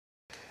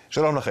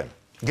שלום לכם.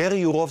 גארי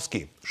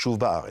יורופסקי, שוב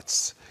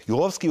בארץ.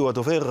 יורופסקי הוא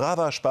הדובר רב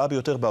ההשפעה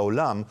ביותר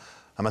בעולם,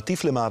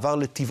 המטיף למעבר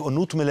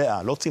לטבעונות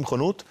מלאה, לא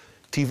צמחונות,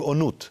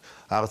 טבעונות.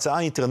 ההרצאה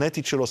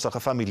האינטרנטית שלו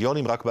סחפה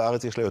מיליונים, רק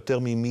בארץ יש לה יותר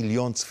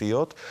ממיליון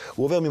צפיות.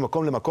 הוא עובר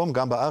ממקום למקום,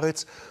 גם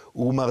בארץ.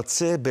 הוא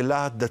מרצה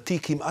בלהט דתי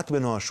כמעט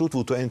בנואשות,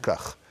 והוא טוען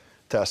כך: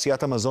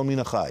 תעשיית המזון מן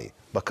החי,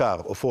 בקר,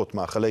 עופות,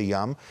 מאכלי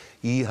ים,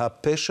 היא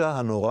הפשע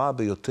הנורא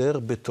ביותר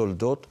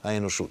בתולדות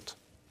האנושות.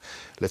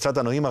 לצד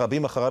הנועים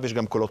הרבים אחריו יש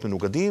גם קולות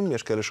מנוגדים,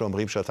 יש כאלה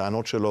שאומרים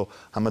שהטענות שלו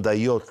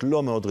המדעיות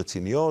לא מאוד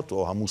רציניות,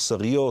 או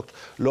המוסריות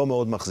לא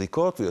מאוד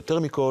מחזיקות, ויותר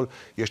מכל,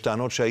 יש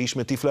טענות שהאיש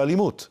מטיף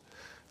לאלימות,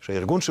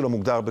 שהארגון שלו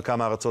מוגדר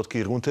בכמה ארצות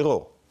כארגון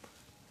טרור.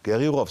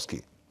 גארי יורופסקי,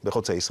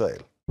 בחוצה ישראל.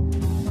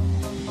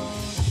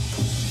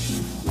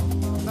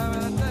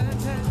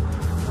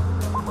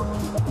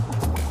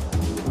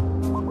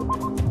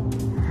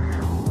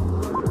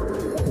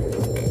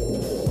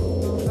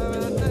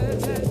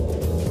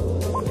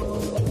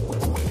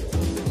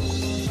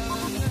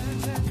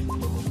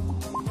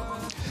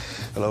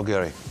 Hello,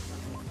 Gary.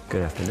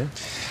 Good afternoon.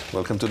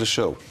 Welcome to the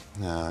show.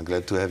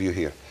 Glad to have you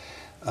here.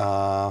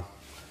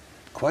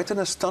 Quite an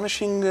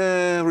astonishing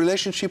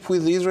relationship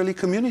with the Israeli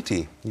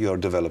community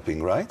you're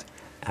developing, right?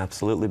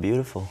 Absolutely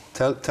beautiful.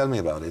 Tell me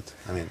about it.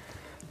 I mean,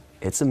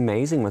 it's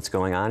amazing what's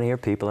going on here.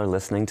 People are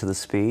listening to the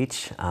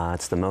speech.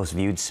 It's the most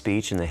viewed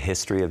speech in the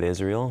history of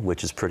Israel,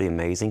 which is pretty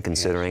amazing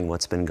considering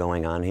what's been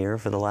going on here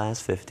for the last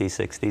 50,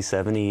 60,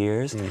 70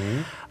 years.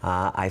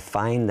 I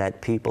find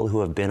that people who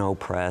have been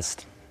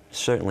oppressed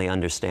certainly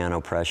understand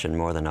oppression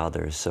more than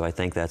others. So I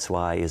think that's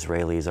why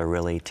Israelis are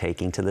really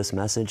taking to this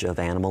message of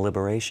animal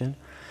liberation.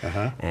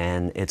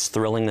 And it's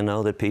thrilling to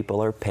know that people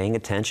are paying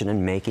attention and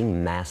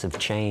making massive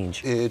change.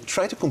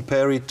 Try to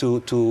compare it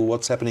to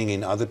what's happening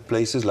in other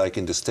places, like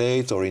in the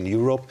States or in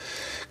Europe.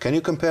 Can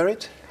you compare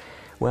it?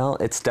 Well,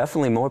 it's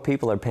definitely more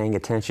people are paying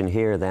attention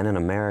here than in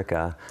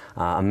America.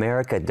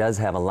 America does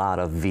have a lot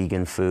of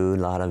vegan food,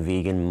 a lot of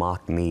vegan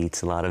mock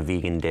meats, a lot of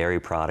vegan dairy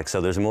products. So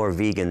there's more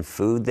vegan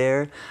food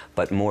there,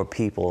 but more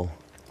people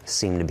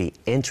seem to be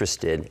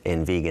interested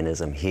in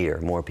veganism here.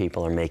 More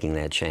people are making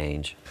that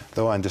change.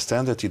 Though I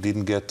understand that you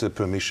didn't get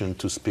permission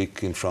to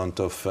speak in front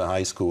of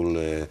high school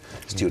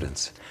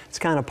students. It's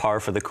kind of par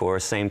for the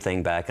course, same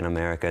thing back in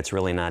America. It's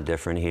really not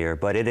different here.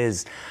 But it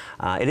is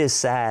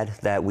sad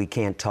that we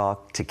can't talk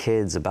to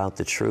kids about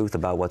the truth,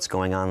 about what's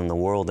going on in the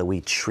world, that we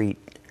treat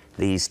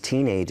these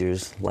teenagers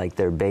like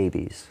they're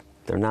babies.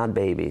 They're not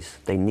babies.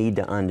 They need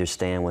to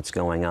understand what's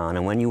going on.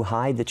 And when you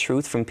hide the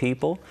truth from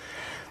people,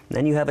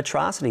 then you have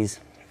atrocities.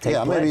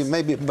 Yeah,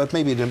 maybe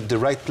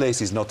the right place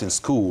is not in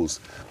schools,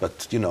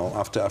 but you know,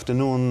 after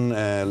afternoon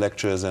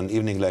lectures and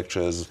evening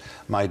lectures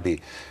might be.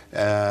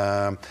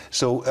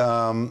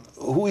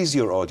 Who is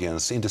your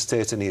audience in the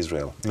States and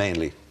Israel,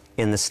 mainly?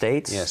 In the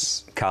States?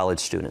 Yes.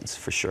 College students,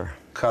 for sure.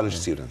 College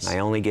students. I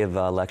only give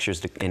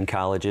lectures in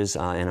colleges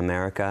in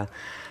America.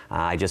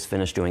 I just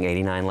finished doing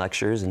 89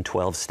 lectures in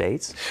 12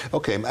 states.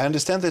 Okay, I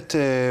understand that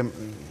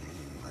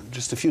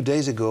just a few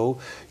days ago,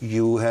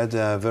 you had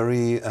a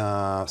very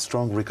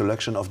strong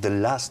recollection of the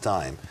last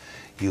time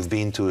you've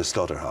been to a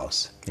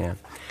slaughterhouse. Yeah.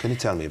 Can you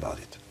tell me about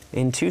it?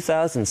 In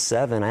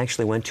 2007, I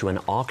actually went to an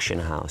auction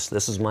house.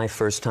 This was my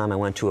first time I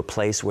went to a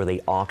place where they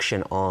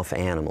auction off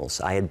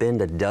animals. I had been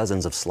to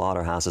dozens of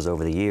slaughterhouses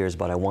over the years,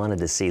 but I wanted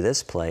to see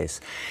this place.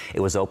 It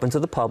was open to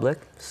the public,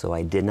 so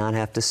I did not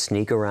have to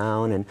sneak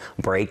around and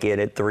break it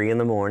at 3 in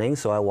the morning.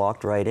 So I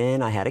walked right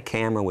in. I had a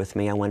camera with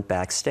me. I went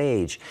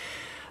backstage.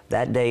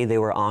 That day, they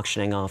were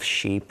auctioning off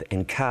sheep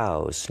and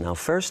cows. Now,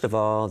 first of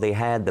all, they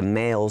had the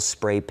males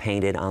spray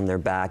painted on their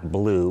back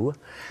blue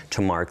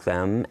to mark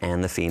them,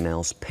 and the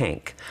females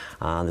pink.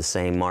 The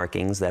same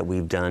markings that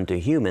we've done to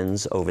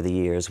humans over the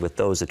years with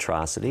those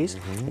atrocities,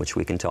 which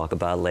we can talk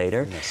about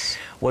later. Yes.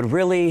 What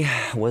really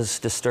was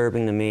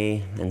disturbing to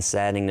me and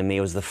saddening to me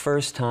was the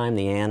first time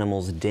the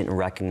animals didn't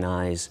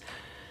recognize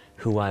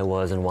who I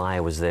was and why I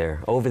was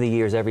there. Over the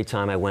years, every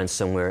time I went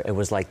somewhere, it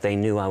was like they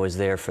knew I was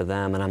there for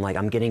them, and I'm like,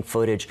 I'm getting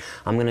footage,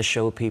 I'm gonna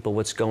show people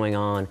what's going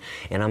on,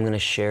 and I'm gonna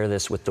share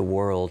this with the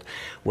world.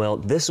 Well,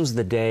 this was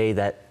the day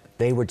that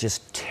they were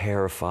just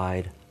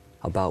terrified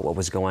about what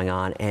was going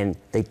on, and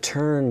they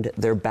turned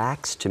their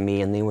backs to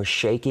me, and they were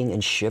shaking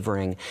and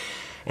shivering.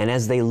 And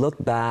as they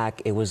looked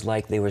back, it was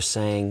like they were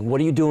saying, what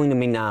are you doing to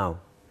me now?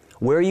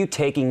 Where are you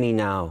taking me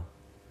now?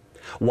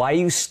 Why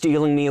are you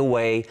stealing me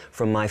away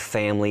from my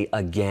family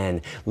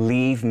again?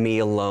 Leave me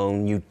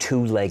alone, you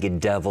two-legged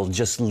devil.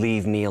 Just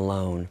leave me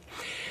alone.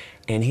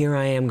 And here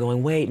I am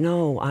going, wait,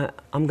 no,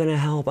 I'm going to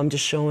help. I'm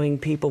just showing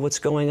people what's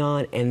going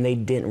on. And they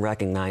didn't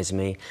recognize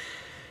me.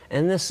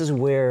 And this is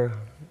where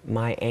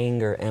my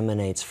anger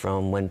emanates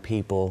from, when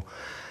people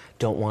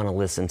don't want to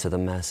listen to the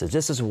message.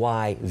 This is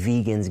why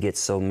vegans get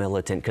so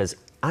militant, because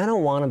I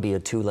don't want to be a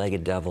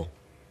two-legged devil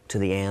to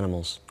the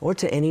animals or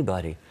to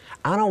anybody.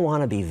 I don't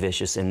want to be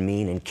vicious and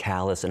mean and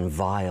callous and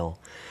vile.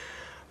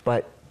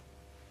 But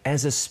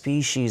as a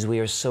species, we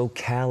are so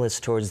callous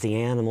towards the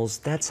animals.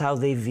 That's how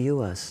they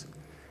view us.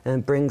 And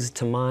it brings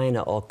to mind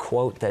a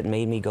quote that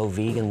made me go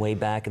vegan way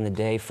back in the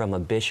day from a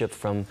bishop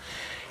from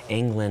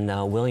England,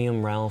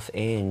 William Ralph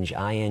Inge,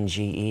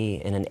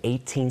 I-N-G-E. In an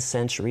 18th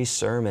century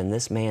sermon,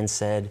 this man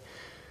said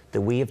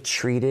that we have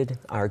treated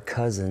our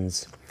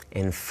cousins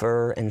in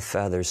fur and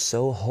feathers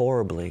so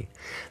horribly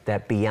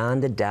that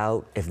beyond a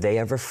doubt, if they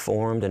ever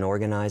formed an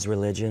organized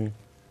religion,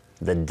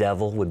 the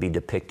devil would be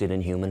depicted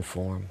in human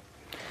form.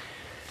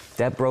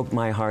 That broke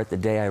my heart the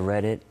day I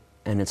read it,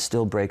 and it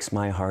still breaks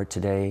my heart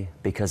today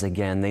because,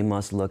 again, they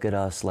must look at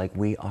us like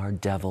we are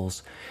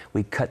devils.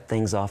 We cut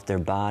things off their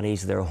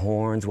bodies, their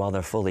horns while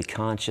they're fully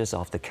conscious,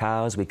 off the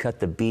cows. We cut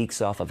the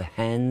beaks off of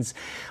hens.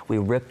 We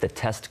rip the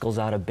testicles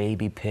out of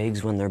baby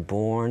pigs when they're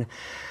born.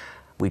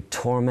 We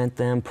torment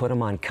them, put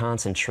them on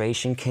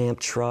concentration camp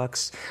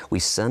trucks. We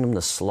send them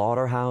to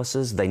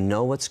slaughterhouses. They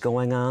know what's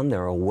going on.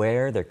 They're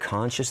aware. They're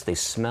conscious. They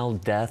smell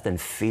death and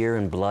fear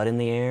and blood in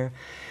the air.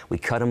 We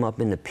cut them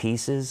up into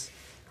pieces.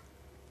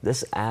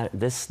 This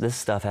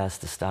stuff has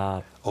to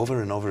stop.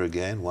 Over and over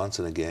again, once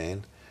and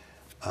again,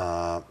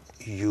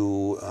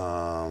 you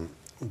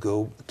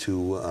go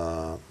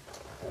to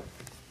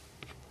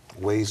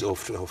ways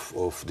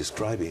of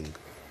describing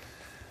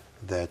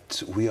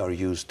that we are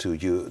used to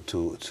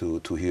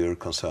hear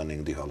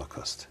concerning the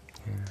Holocaust.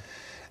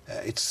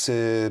 Yeah. It's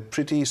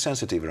pretty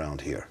sensitive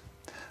around here,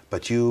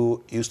 but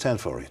you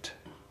stand for it.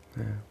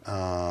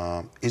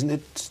 Yeah. Isn't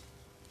it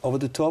over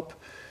the top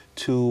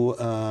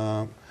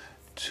to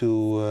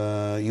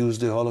use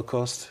the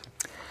Holocaust?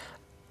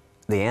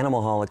 The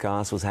animal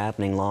Holocaust was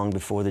happening long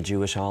before the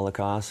Jewish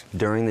Holocaust,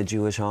 during the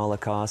Jewish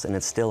Holocaust, and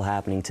it's still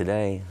happening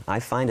today.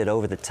 I find it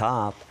over the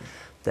top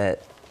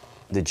that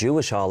the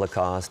Jewish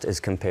Holocaust is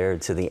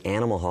compared to the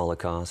animal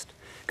Holocaust,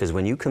 because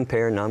when you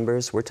compare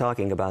numbers, we're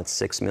talking about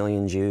 6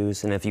 million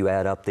Jews, and if you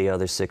add up the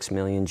other 6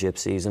 million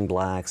gypsies and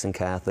blacks and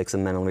Catholics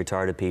and mentally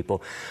retarded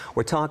people,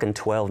 we're talking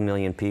 12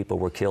 million people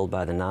were killed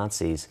by the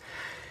Nazis.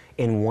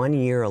 In 1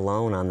 year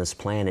alone on this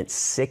planet,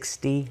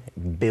 60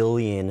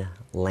 billion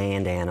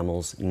land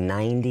animals,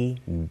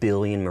 90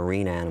 billion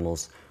marine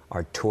animals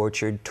are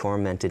tortured,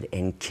 tormented,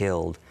 and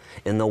killed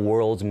in the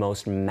world's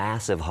most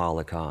massive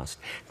Holocaust.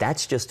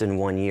 That's just in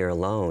 1 year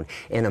alone.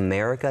 In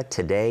America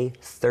today,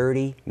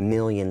 30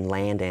 million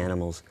land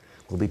animals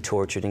will be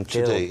tortured and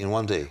killed. Today, in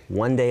 1 day?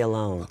 1 day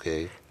alone.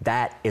 Okay.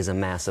 That is a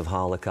massive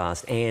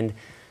Holocaust. And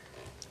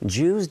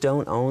Jews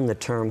don't own the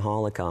term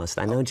Holocaust.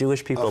 I know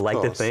Jewish people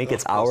like to think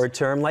it's our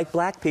term, like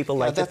black people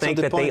like to think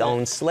that they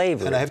own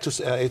slavery. And I have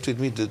to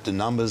admit that the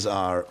numbers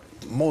are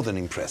more than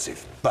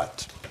impressive.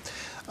 But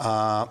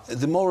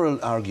the moral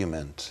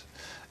argument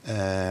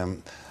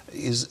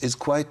is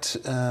quite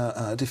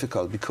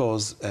difficult,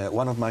 because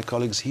one of my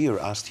colleagues here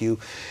asked you,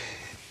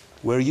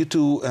 were you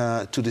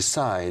to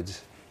decide,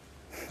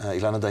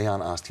 Ilana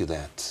Dayan asked you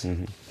that,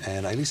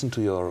 and I listened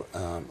to your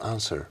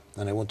answer,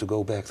 and I want to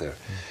go back there.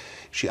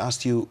 She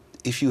asked you,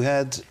 if you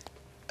had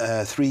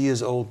a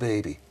 3-year-old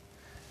baby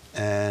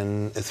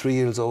and a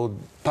 3-year-old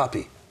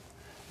puppy,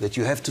 that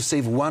you have to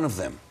save one of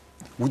them,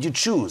 would you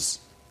choose?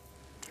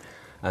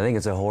 I think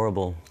it's a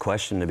horrible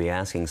question to be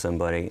asking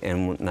somebody.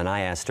 And then I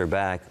asked her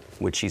back,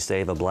 would she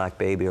save a black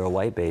baby or a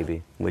white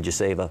baby? Would you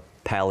save a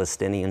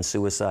Palestinian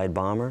suicide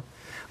bomber?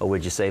 Or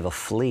would you save a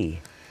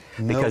flea?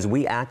 No. Because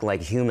we act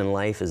like human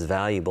life is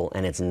valuable,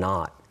 and it's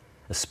not.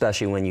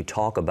 Especially when you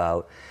talk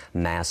about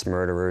mass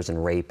murderers and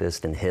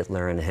rapists and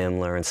Hitler and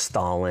Himmler and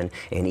Stalin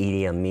and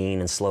Idi Amin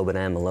and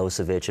Slobodan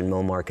Milosevic and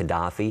Muammar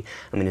Gaddafi.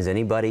 I mean, is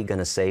anybody going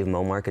to save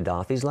Muammar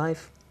Gaddafi's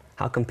life?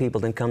 How come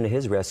people didn't come to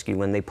his rescue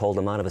when they pulled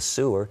him out of a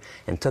sewer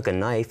and took a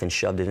knife and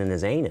shoved it in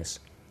his anus?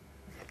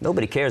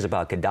 Nobody cares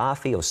about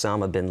Gaddafi,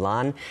 Osama bin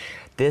Laden.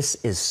 This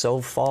is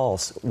so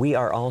false. We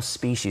are all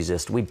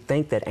speciesist. We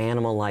think that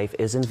animal life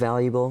isn't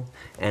valuable,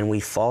 and we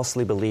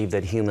falsely believe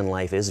that human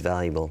life is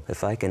valuable.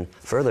 If I can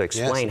further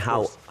explain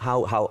how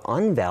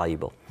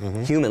unvaluable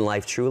human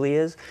life truly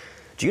is,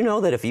 do you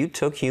know that if you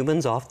took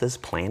humans off this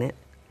planet,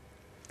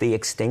 the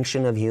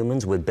extinction of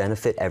humans would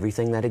benefit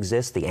everything that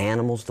exists, the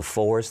animals, the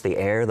forests, the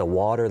air, the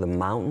water, the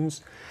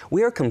mountains?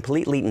 We are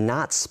completely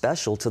not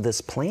special to this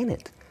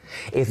planet.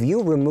 If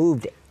you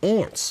removed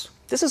ants,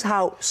 this is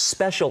how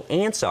special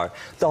ants are.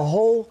 The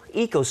whole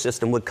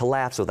ecosystem would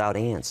collapse without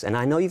ants. And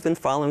I know you've been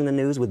following the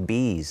news with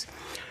bees.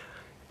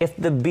 If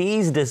the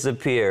bees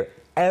disappear,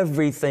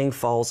 everything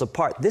falls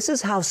apart. This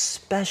is how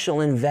special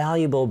and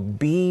valuable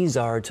bees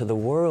are to the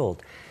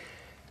world.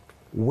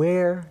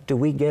 Where do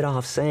we get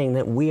off saying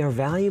that we are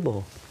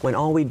valuable when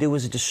all we do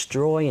is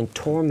destroy and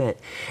torment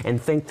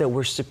and think that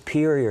we're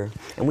superior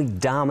and we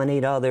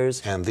dominate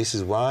others? And this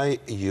is why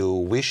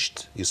you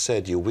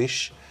said you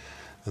wish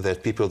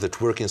that people that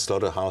work in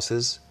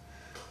slaughterhouses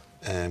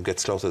get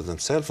slaughtered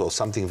themselves, or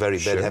something very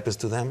bad happens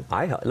to them?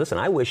 Listen,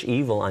 I wish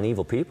evil on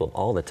evil people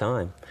all the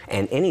time.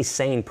 And any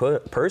sane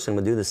person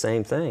would do the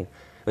same thing.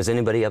 Was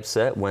anybody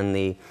upset when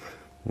the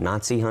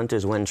Nazi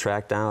hunters went and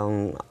tracked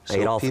down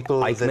Adolf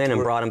Eichmann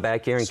and brought him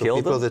back here and killed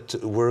him? So people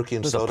that work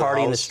in slaughterhouses... There's a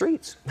party in the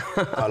streets.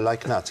 are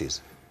like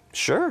Nazis?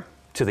 Sure.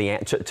 To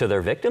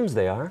their victims,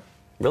 they are.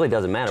 Really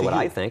doesn't matter what you,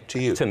 I think. to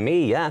you. To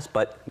me, yes,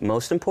 but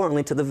most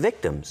importantly to the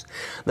victims.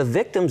 The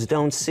victims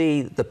don't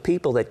see the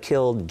people that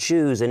killed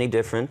Jews any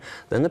different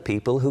than the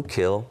people who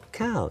kill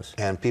cows.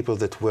 And people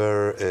that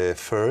wear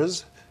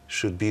furs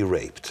should be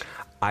raped.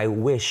 I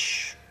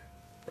wish,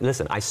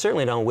 listen, I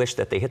certainly don't wish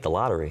that they hit the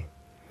lottery.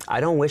 I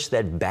don't wish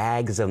that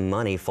bags of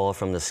money fall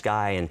from the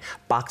sky and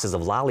boxes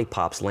of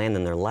lollipops land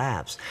in their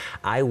laps.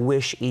 I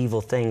wish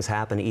evil things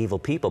happen to evil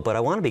people, but I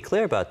want to be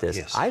clear about this.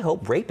 Yes. I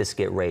hope rapists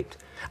get raped.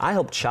 I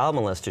hope child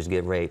molesters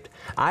get raped.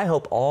 I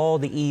hope all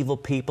the evil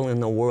people in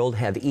the world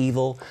have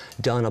evil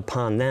done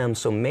upon them,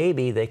 so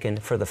maybe they can,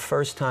 for the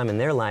first time in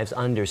their lives,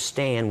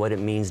 understand what it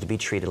means to be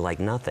treated like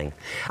nothing.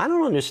 I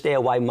don't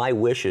understand why my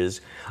wishes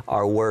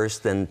are worse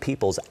than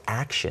people's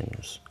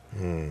actions.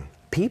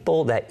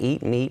 People that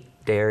eat meat,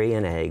 dairy,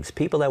 and eggs,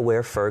 people that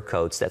wear fur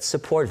coats, that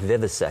support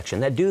vivisection,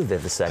 that do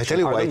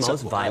vivisection, are the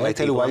most violent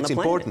people on the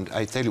planet.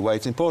 I tell you why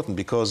it's important,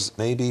 because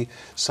maybe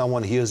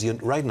someone hears you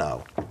right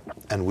now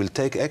and will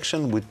take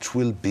action which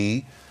will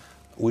be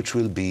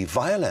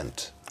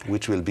violent,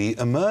 which will be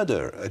a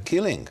murder, a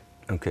killing.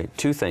 Okay,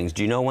 two things.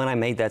 Do you know when I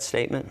made that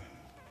statement?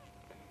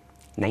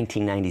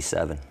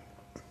 1997.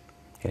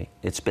 Okay,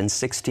 it's been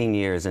 16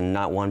 years and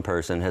not one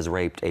person has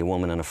raped a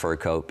woman in a fur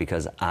coat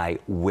because I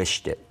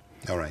wished it.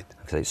 All right.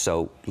 Okay,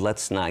 so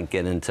let's not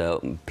get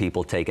into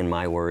people taking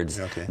my words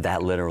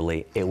that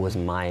literally. It was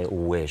my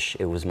wish.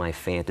 It was my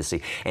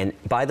fantasy. And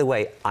by the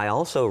way, I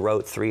also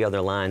wrote 3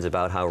 other lines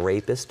about how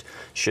rapists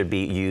should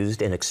be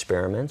used in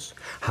experiments,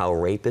 how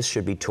rapists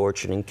should be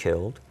tortured and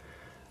killed.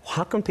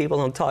 How come people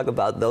don't talk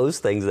about those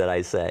things that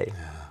I say?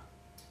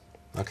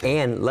 Yeah. Okay.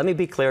 And let me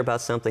be clear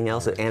about something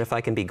else, and if I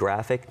can be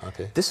graphic,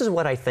 this is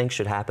what I think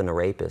should happen to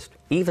rapists,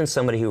 even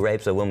somebody who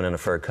rapes a woman in a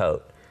fur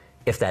coat,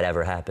 if that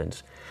ever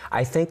happens.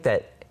 I think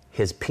that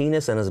his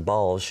penis and his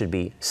balls should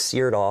be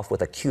seared off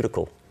with a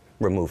cuticle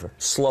remover,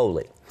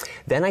 slowly.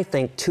 Then I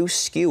think 2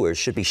 skewers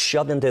should be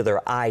shoved into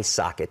their eye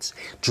sockets,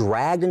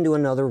 dragged into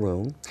another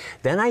room.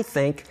 Then I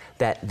think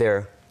that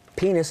their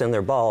penis and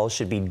their balls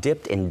should be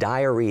dipped in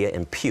diarrhea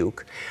and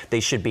puke. They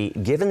should be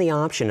given the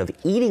option of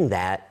eating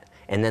that,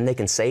 and then they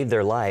can save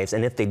their lives.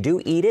 And if they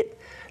do eat it,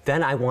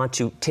 then I want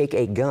to take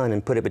a gun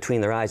and put it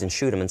between their eyes and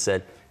shoot them and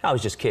said, I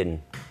was just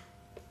kidding.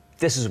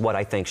 This is what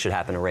I think should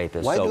happen to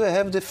rapists. Why do I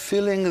have the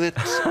feeling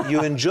that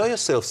you enjoy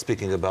yourself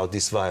speaking about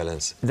this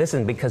violence?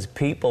 Listen, because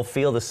people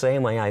feel the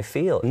same way I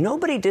feel.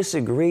 Nobody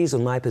disagrees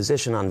with my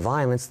position on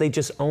violence. They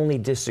just only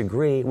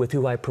disagree with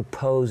who I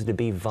propose to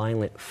be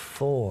violent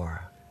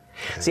for.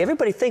 See,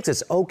 everybody thinks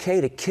it's okay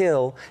to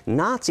kill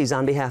Nazis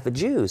on behalf of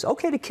Jews,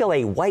 okay to kill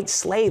a white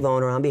slave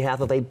owner on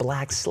behalf of a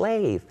black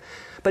slave.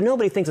 But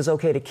nobody thinks it's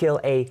okay to kill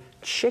a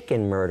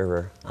chicken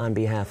murderer on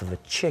behalf of a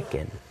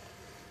chicken.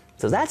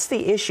 So that's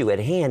the issue at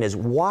hand, is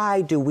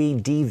why do we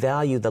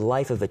devalue the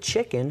life of a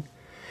chicken,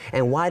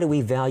 and why do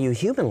we value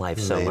human life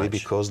so much? Maybe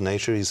because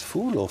nature is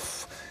full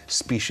of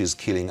species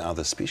killing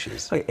other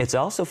species. It's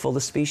also full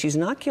of species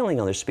not killing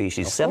other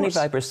species.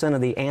 75%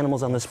 of the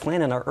animals on this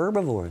planet are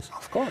herbivores.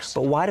 Of course.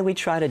 But why do we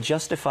try to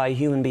justify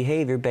human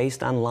behavior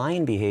based on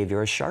lion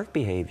behavior or shark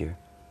behavior?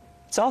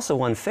 It's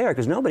also unfair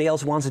because nobody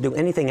else wants to do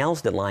anything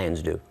else that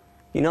lions do.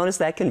 You notice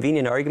that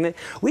convenient argument?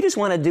 We just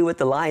want to do what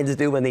the lions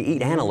do when they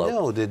eat antelope.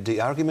 No,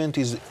 the argument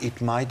is it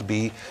might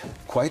be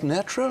quite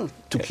natural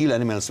to kill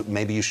animals.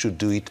 Maybe you should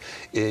do it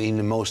in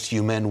the most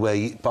humane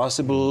way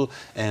possible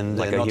and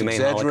like not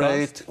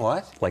exaggerate. Holocaust?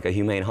 What? Like a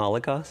humane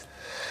Holocaust?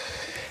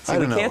 See, I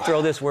don't we know. can't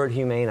throw this word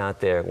humane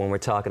out there when we're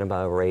talking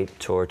about rape,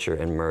 torture,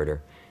 and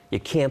murder. You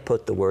can't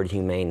put the word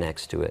humane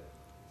next to it.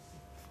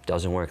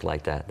 Doesn't work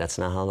like that. That's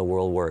not how the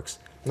world works.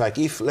 Like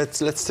if,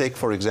 let's take,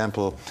 for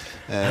example,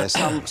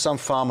 some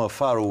farmer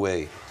far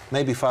away,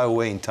 maybe far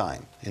away in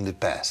time, in the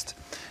past,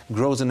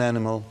 grows an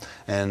animal,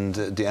 and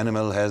the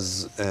animal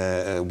has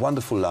a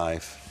wonderful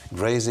life,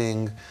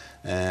 grazing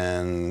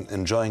and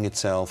enjoying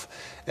itself.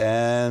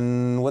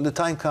 And when the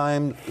time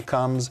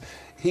comes,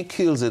 he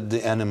kills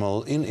the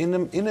animal in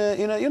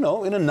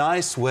a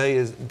nice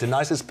way, the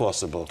nicest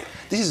possible.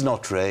 This is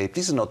not rape.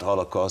 This is not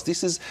Holocaust.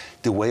 This is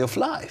the way of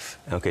life.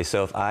 Okay,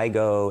 so if I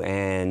go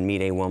and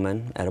meet a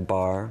woman at a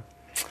bar,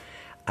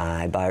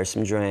 I buy her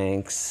some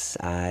drinks,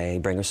 I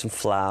bring her some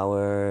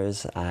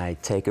flowers, I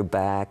take her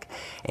back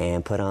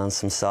and put on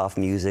some soft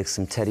music,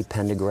 some Teddy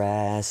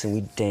Pendergrass, and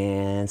we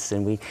dance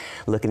and we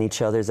look in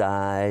each other's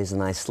eyes,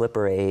 and I slip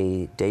her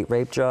a date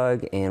rape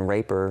drug and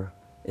rape her.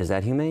 Is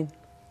that humane?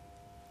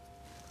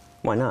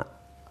 Why not?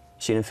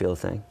 She didn't feel a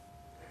thing.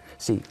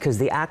 See, because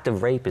the act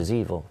of rape is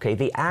evil, okay?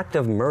 The act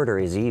of murder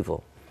is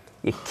evil.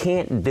 You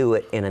can't do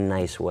it in a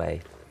nice way.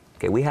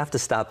 Okay, we have to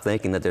stop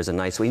thinking that there's a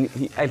nice way.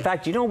 In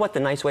fact, you know what the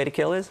nice way to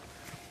kill is?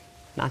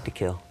 Not to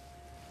kill.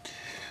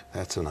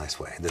 That's a nice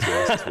way. That's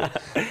the nicest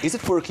way. Is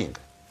it working?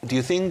 Do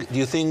you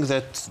think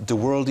that the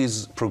world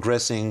is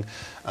progressing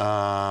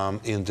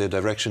in the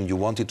direction you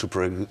want it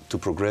to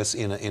progress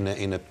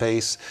in a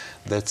pace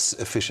that's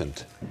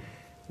efficient?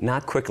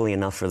 Not quickly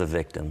enough for the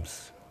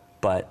victims,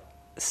 but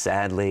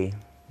sadly,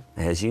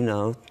 as you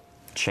know,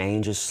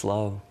 change is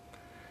slow.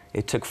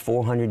 It took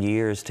 400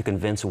 years to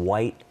convince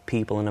white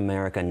people in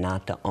America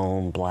not to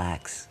own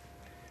blacks.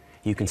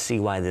 You can see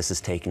why this is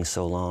taking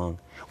so long.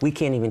 We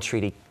can't even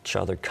treat each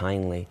other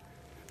kindly.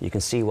 You can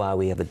see why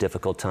we have a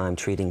difficult time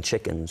treating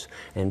chickens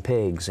and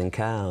pigs and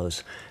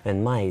cows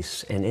and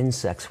mice and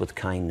insects with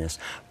kindness.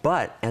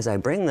 But as I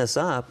bring this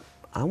up,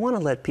 I want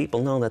to let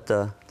people know that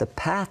the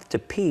path to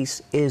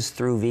peace is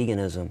through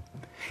veganism.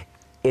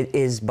 It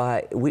is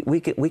by, we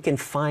can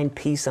find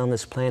peace on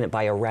this planet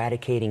by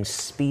eradicating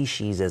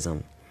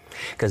speciesism.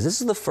 Because this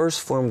is the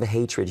first form of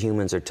hatred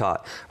humans are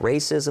taught.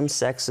 Racism,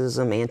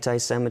 sexism,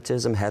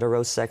 anti-Semitism,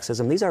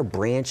 heterosexism, these are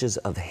branches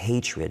of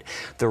hatred.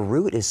 The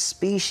root is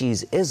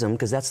speciesism,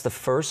 because that's the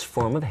first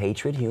form of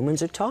hatred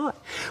humans are taught.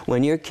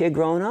 When you're a kid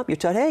growing up, you're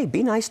taught, hey,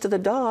 be nice to the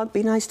dog,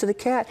 be nice to the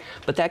cat.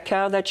 But that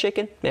cow, that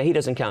chicken, yeah, he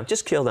doesn't count.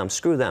 Just kill them,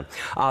 screw them.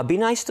 Be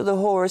nice to the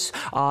horse.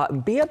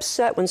 Be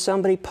upset when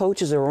somebody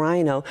poaches a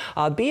rhino.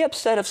 Be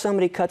upset if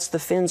somebody cuts the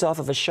fins off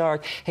of a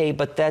shark. Hey,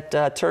 but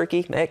that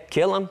turkey,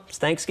 kill him. It's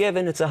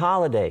Thanksgiving, it's a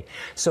holiday.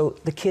 So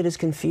the kid is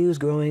confused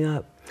growing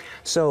up.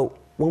 So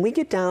when we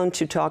get down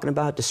to talking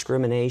about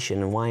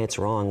discrimination and why it's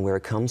wrong, where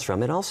it comes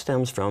from, it all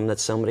stems from that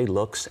somebody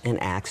looks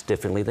and acts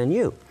differently than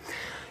you.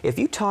 If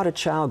you taught a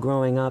child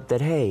growing up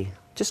that, hey,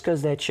 just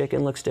because that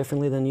chicken looks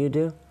differently than you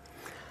do,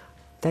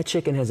 that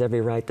chicken has every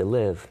right to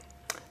live.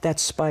 That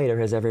spider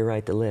has every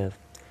right to live,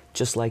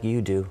 just like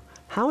you do.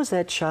 How is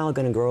that child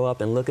going to grow up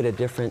and look at a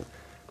different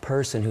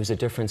person who's a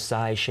different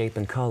size, shape,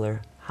 and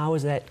color? How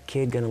is that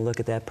kid going to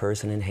look at that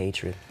person in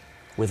hatred,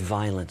 with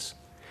violence?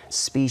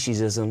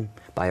 Speciesism,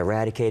 by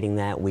eradicating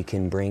that, we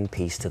can bring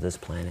peace to this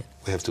planet.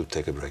 We have to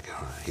take a break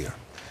here.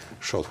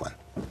 Short one.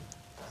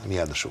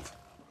 מיד נשוב.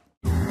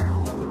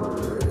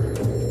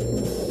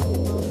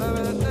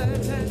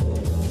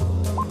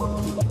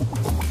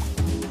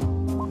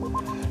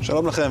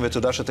 שלום לכם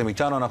ותודה שאתם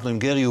איתנו, אנחנו עם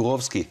גארי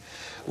יורופסקי.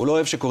 הוא לא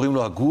אוהב שקוראים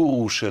לו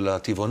הגורו של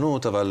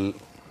הטבעונות, אבל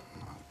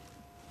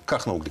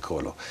כך נהוג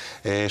לקרוא לו.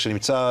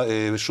 שנמצא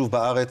שוב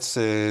בארץ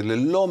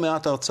ללא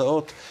מעט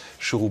הרצאות,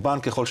 שרובן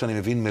ככל שאני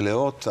מבין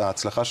מלאות.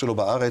 ההצלחה שלו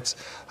בארץ,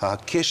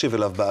 הקשב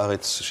אליו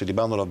בארץ,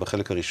 שדיברנו עליו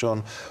בחלק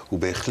הראשון, הוא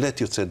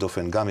בהחלט יוצא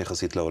דופן גם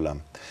יחסית לעולם.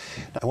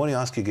 I want to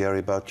ask you, Gary,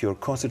 about your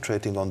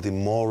concentrating on the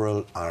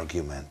moral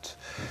argument.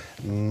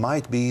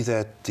 Might be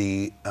that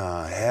the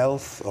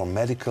health or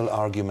medical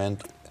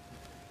argument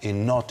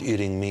in not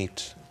eating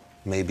meat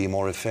may be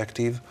more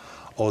effective,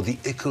 or the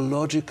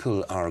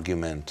ecological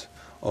argument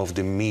of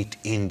the meat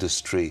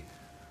industry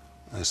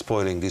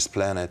spoiling this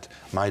planet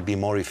might be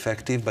more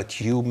effective, but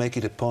you make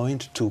it a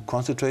point to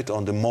concentrate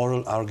on the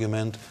moral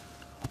argument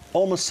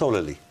almost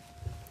solely.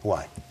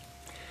 Why?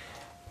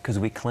 Because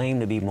we claim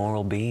to be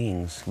moral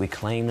beings. We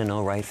claim to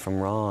know right from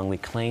wrong. We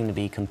claim to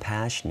be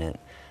compassionate.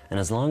 And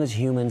as long as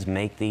humans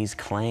make these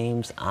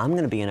claims, I'm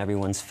going to be in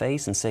everyone's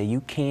face and say, you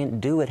can't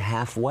do it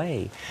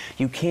halfway.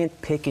 You can't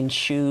pick and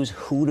choose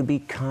who to be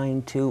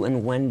kind to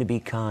and when to be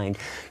kind.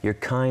 You're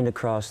kind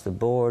across the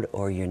board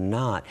or you're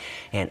not.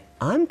 And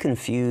I'm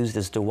confused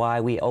as to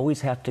why we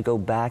always have to go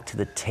back to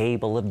the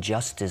table of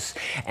justice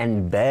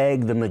and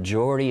beg the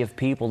majority of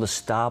people to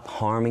stop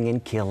harming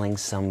and killing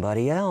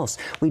somebody else.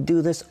 We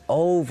do this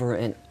over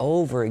and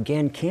over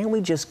again. Can't we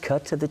just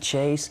cut to the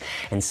chase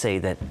and say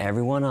that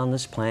everyone on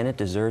this planet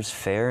deserves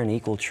fair and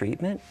equal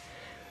treatment?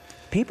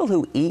 People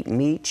who eat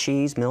meat,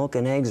 cheese, milk,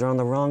 and eggs are on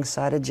the wrong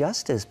side of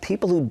justice.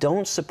 People who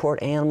don't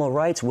support animal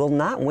rights will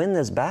not win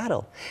this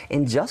battle.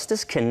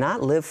 Injustice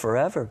cannot live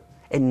forever.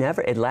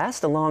 It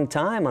lasts a long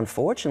time,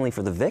 unfortunately,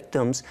 for the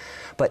victims,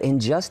 but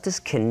injustice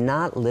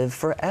cannot live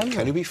forever.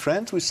 Can you be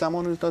friends with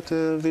someone who's not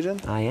vegan?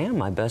 I am.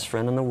 My best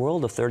friend in the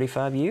world of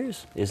 35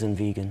 years isn't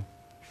vegan.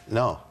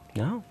 No.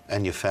 No.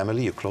 And your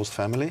family, your close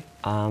family?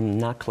 I'm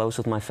not close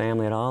with my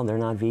family at all. They're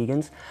not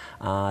vegans.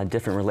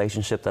 Different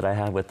relationship that I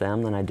have with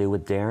them than I do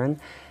with Darren.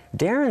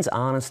 Darren's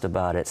honest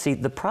about it. See,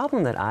 the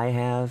problem that I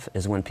have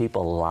is when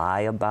people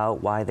lie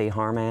about why they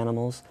harm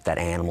animals, that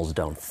animals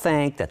don't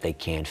think, that they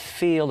can't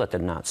feel, that they're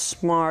not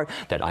smart,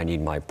 that I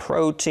need my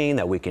protein,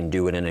 that we can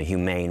do it in a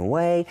humane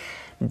way.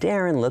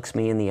 Darren looks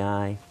me in the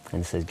eye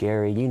and says,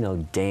 Gary, you know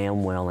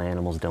damn well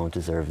animals don't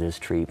deserve this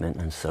treatment,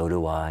 and so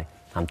do I.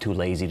 I'm too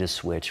lazy to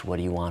switch. What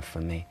do you want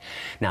from me?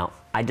 Now,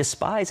 I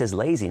despise his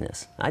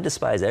laziness. I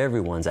despise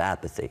everyone's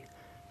apathy.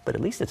 But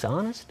at least it's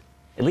honest.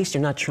 At least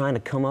you're not trying to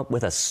come up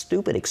with a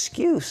stupid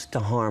excuse to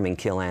harm and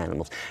kill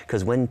animals.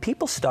 Because when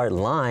people start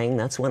lying,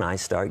 that's when I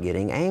start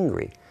getting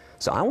angry.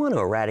 So I want to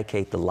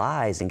eradicate the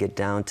lies and get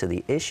down to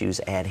the issues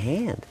at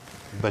hand.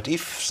 But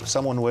if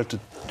someone were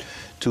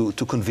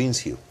to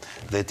convince you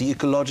that the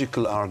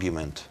ecological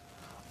argument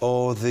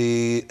or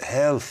the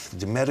health,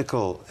 the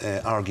medical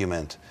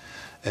argument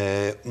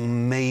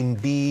may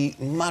be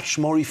much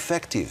more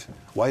effective,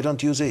 why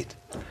don't use it?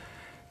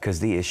 Because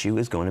the issue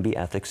is going to be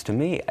ethics to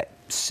me.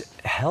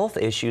 Health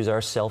issues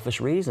are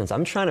selfish reasons.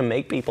 I'm trying to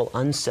make people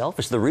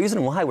unselfish. The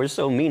reason why we're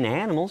so mean to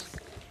animals,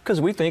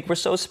 because we think we're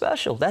so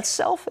special. That's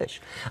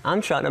selfish.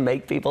 I'm trying to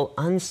make people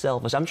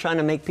unselfish. I'm trying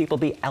to make people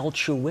be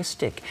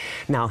altruistic.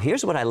 Now,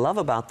 here's what I love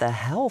about the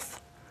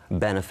health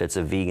benefits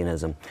of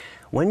veganism.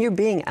 When you're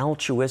being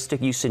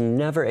altruistic, you should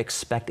never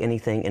expect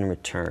anything in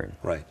return.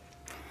 Right.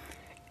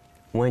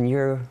 When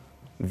you're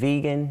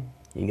vegan,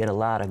 you get a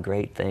lot of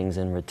great things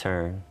in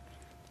return.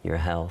 Your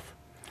health,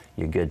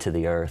 you're good to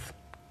the earth.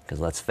 Because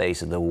let's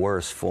face it, the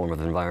worst form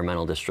of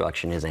environmental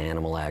destruction is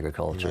animal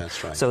agriculture.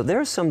 That's right. So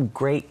there's some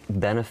great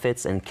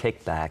benefits and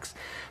kickbacks,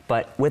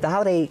 but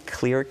without a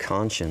clear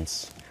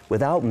conscience,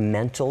 without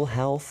mental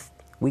health,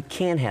 we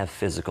can't have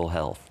physical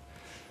health.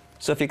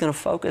 So if you're going to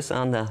focus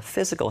on the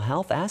physical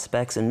health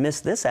aspects and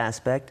miss this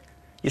aspect,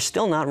 you're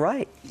still not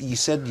right. You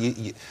said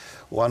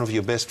one of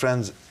your best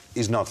friends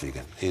is not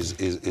vegan,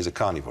 is a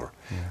carnivore.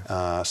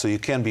 Yeah. So you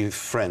can be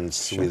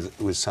friends Sure.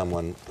 with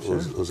someone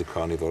who's a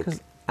carnivore.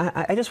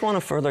 I just want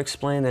to further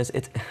explain this.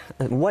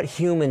 What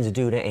humans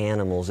do to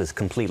animals is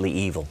completely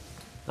evil.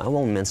 I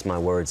won't mince my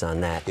words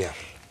on that. Yeah.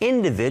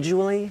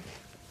 Individually,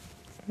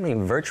 I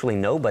mean, virtually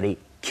nobody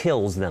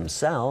kills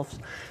themselves,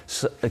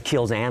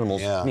 kills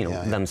animals,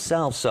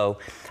 themselves. So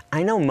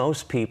I know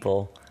most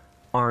people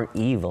aren't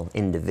evil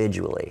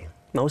individually.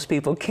 Most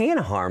people can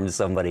harm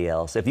somebody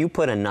else. If you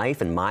put a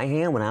knife in my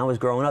hand when I was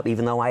growing up,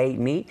 even though I ate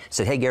meat,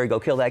 said, hey, Gary, go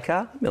kill that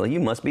cow, I'd be like, you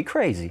must be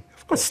crazy.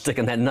 I'm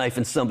sticking that knife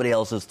in somebody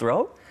else's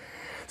throat.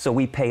 So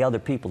we pay other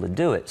people to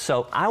do it.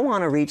 So I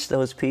want to reach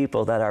those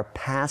people that are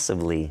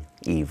passively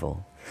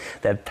evil,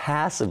 that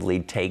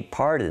passively take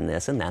part in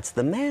this, and that's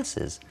the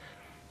masses.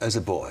 As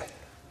a boy,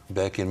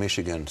 back in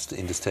Michigan,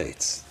 in the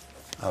States,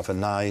 of a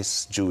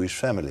nice Jewish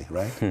family,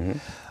 right?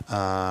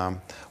 Mm-hmm.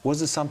 Was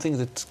there something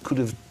that could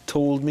have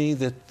told me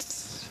that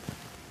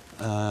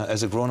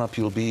as a grown-up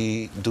you'll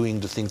be doing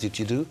the things that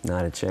you do?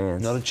 Not a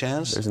chance. Not a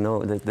chance? There's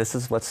no, this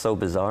is what's so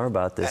bizarre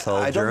about this whole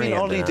journey. I don't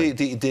mean only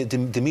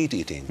the meat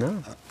eating.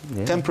 No.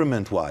 Yeah.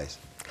 Temperament-wise.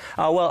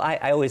 Oh, well,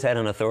 I always had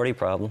an authority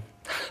problem.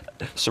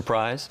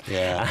 Surprise.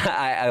 Yeah.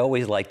 I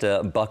always liked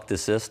to buck the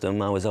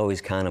system. I was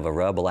always kind of a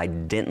rebel. I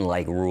didn't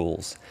like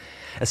rules,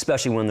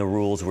 especially when the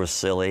rules were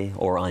silly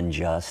or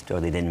unjust or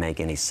they didn't make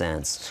any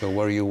sense. So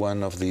were you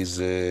one of these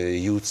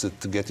youths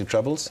that get in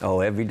troubles? Oh,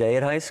 every day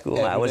at high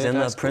school. I was in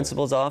the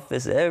principal's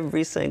office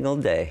every single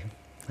day.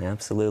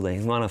 Absolutely.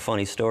 I want a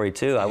funny story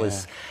too.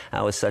 Yeah.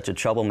 I was such a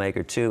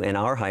troublemaker too. In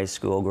our high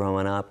school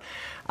growing up,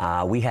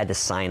 we had to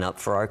sign up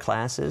for our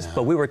classes,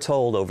 but we were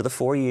told over the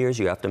 4 years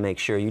you have to make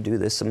sure you do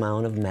this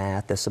amount of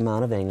math, this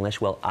amount of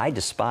English. Well, I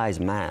despise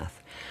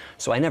math,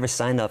 so I never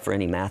signed up for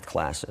any math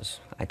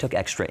classes. I took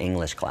extra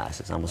English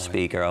classes. I'm a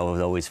speaker. I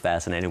was always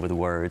fascinated with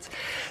words.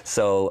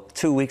 So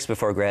 2 weeks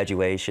before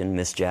graduation,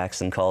 Miss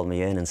Jackson called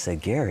me in and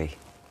said, Gary,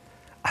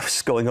 I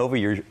was going over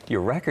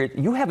your record.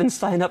 You haven't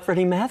signed up for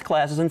any math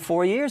classes in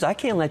 4 years. I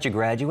can't let you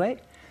graduate.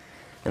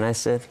 And I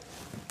said,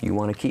 you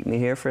want to keep me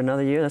here for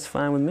another year? That's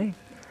fine with me.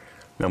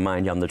 Now,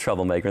 mind you, I'm the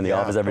troublemaker in the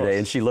office every day,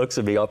 and she looks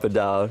at me up and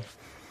down.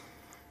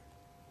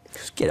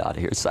 Just get out of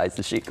here, sighs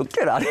the sheet. Go,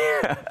 get out of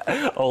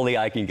here. Only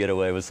I can get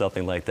away with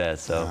something like that.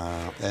 So,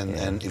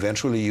 and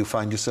eventually you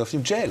find yourself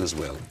in jail as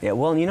well. Yeah,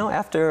 well, you know,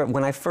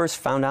 when I first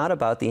found out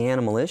about the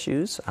animal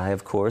issues, I,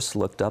 of course,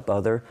 looked up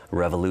other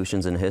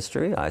revolutions in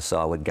history. I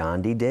saw what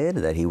Gandhi did,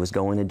 that he was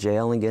going to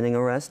jail and getting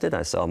arrested.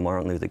 I saw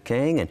Martin Luther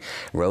King and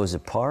Rosa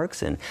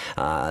Parks and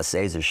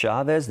Cesar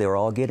Chavez. They were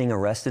all getting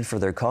arrested for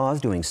their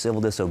cause, doing civil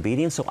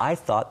disobedience. So I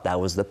thought that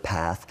was the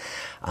path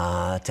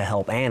to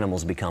help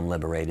animals become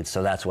liberated.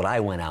 So that's what I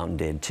went out and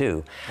did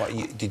too. Well,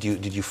 did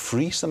you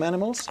free some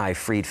animals? I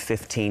freed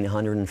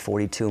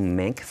 1,542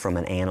 mink from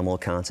an animal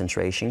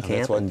concentration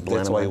camp in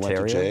Blenheim, Ontario.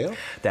 Went to jail?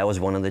 That was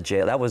one of the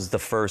jail. That was the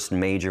first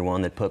major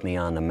one that put me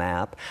on the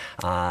map.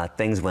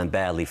 Things went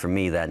badly for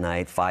me that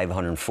night.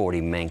 540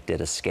 mink did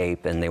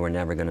escape, and they were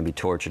never going to be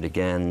tortured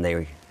again.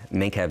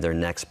 Mink have their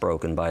necks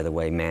broken, by the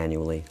way,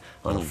 manually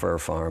on a fur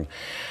farm.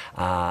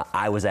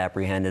 I was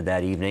apprehended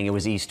that evening. It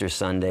was Easter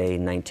Sunday,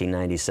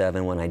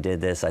 1997, when I did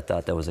this. I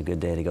thought that was a good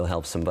day to go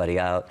help somebody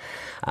out.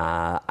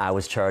 I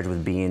was charged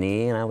with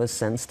B&E, and I was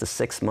sentenced to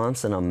 6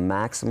 months in a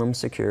maximum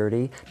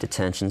security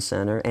detention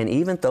center. And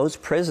even those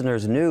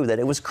prisoners knew that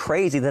it was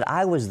crazy that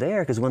I was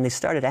there, because when they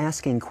started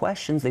asking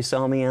questions, they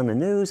saw me on the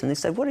news, and they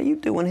said, what are you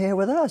doing here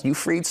with us? You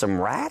freed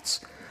some rats,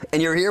 and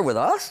you're here with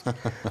us?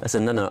 I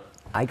said, no.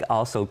 I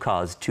also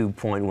caused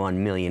 $2.1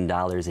 million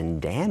in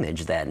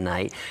damage that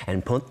night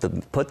and put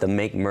the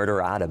mink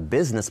murder out of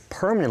business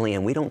permanently,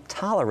 and we don't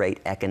tolerate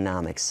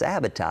economic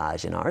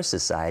sabotage in our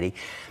society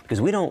because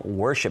we don't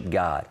worship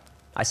God.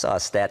 I saw a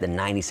stat that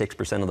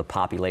 96% of the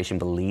population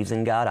believes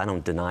in God. I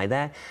don't deny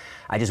that.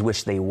 I just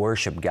wish they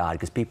worship God,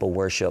 because people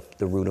worship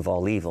the root of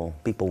all evil.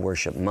 People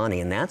worship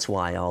money, and that's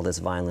why all this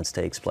violence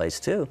takes place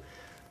too.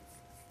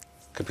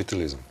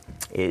 Capitalism.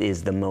 It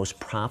is the most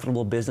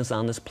profitable business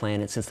on this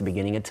planet since the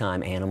beginning of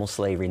time, animal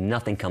slavery.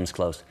 Nothing comes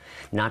close.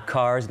 Not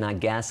cars, not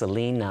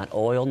gasoline, not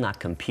oil, not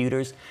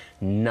computers.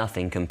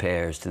 Nothing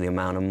compares to the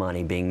amount of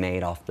money being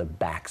made off the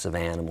backs of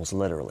animals,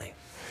 literally.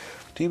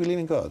 Do you believe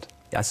in God?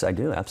 Yes, I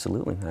do,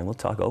 absolutely. I will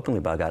talk openly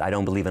about God. I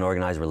don't believe in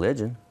organized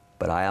religion,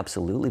 but I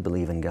absolutely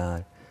believe in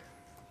God.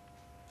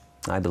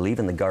 I believe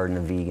in the Garden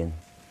of Vegan.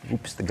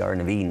 oops, the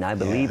Garden of Eden. I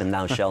believe in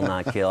thou shalt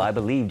not kill. I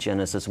believe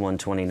Genesis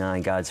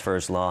 1:29, God's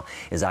first law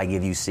is I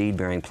give you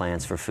seed-bearing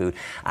plants for food.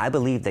 I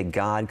believe that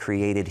God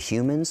created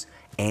humans,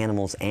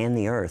 animals, and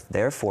the earth.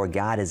 Therefore,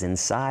 God is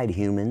inside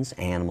humans,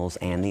 animals,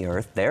 and the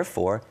earth.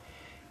 Therefore,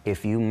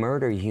 if you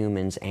murder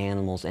humans,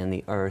 animals, and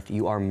the earth,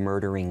 you are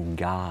murdering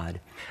God.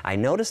 I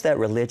notice that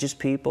religious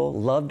people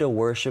love to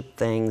worship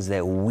things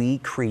that we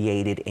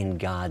created in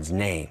God's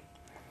name.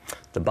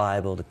 The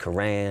Bible, the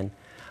Quran,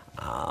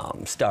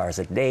 Stars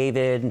of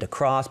David, the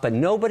cross, but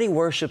nobody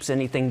worships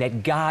anything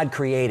that God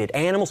created.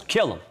 Animals,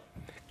 kill them.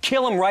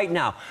 Kill them right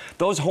now.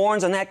 Those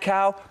horns on that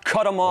cow,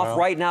 cut them off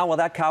right now while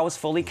that cow is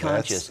fully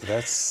conscious.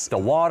 The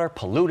water,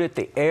 pollute it.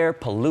 The air,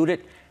 pollute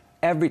it.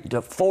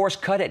 The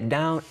forest, cut it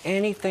down.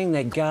 Anything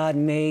that God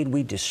made,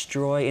 we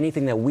destroy.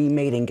 Anything that we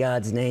made in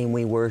God's name,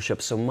 we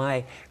worship. So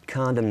my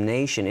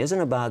condemnation isn't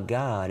about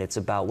God. It's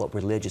about what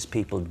religious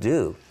people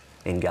do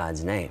in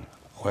God's name.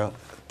 Well,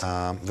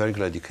 very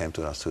glad you came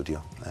to our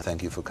studio.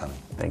 Thank you for coming.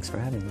 Thanks for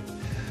having me.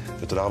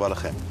 ותודה רבה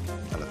לכם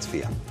על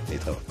הצפייה.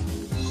 להתראות.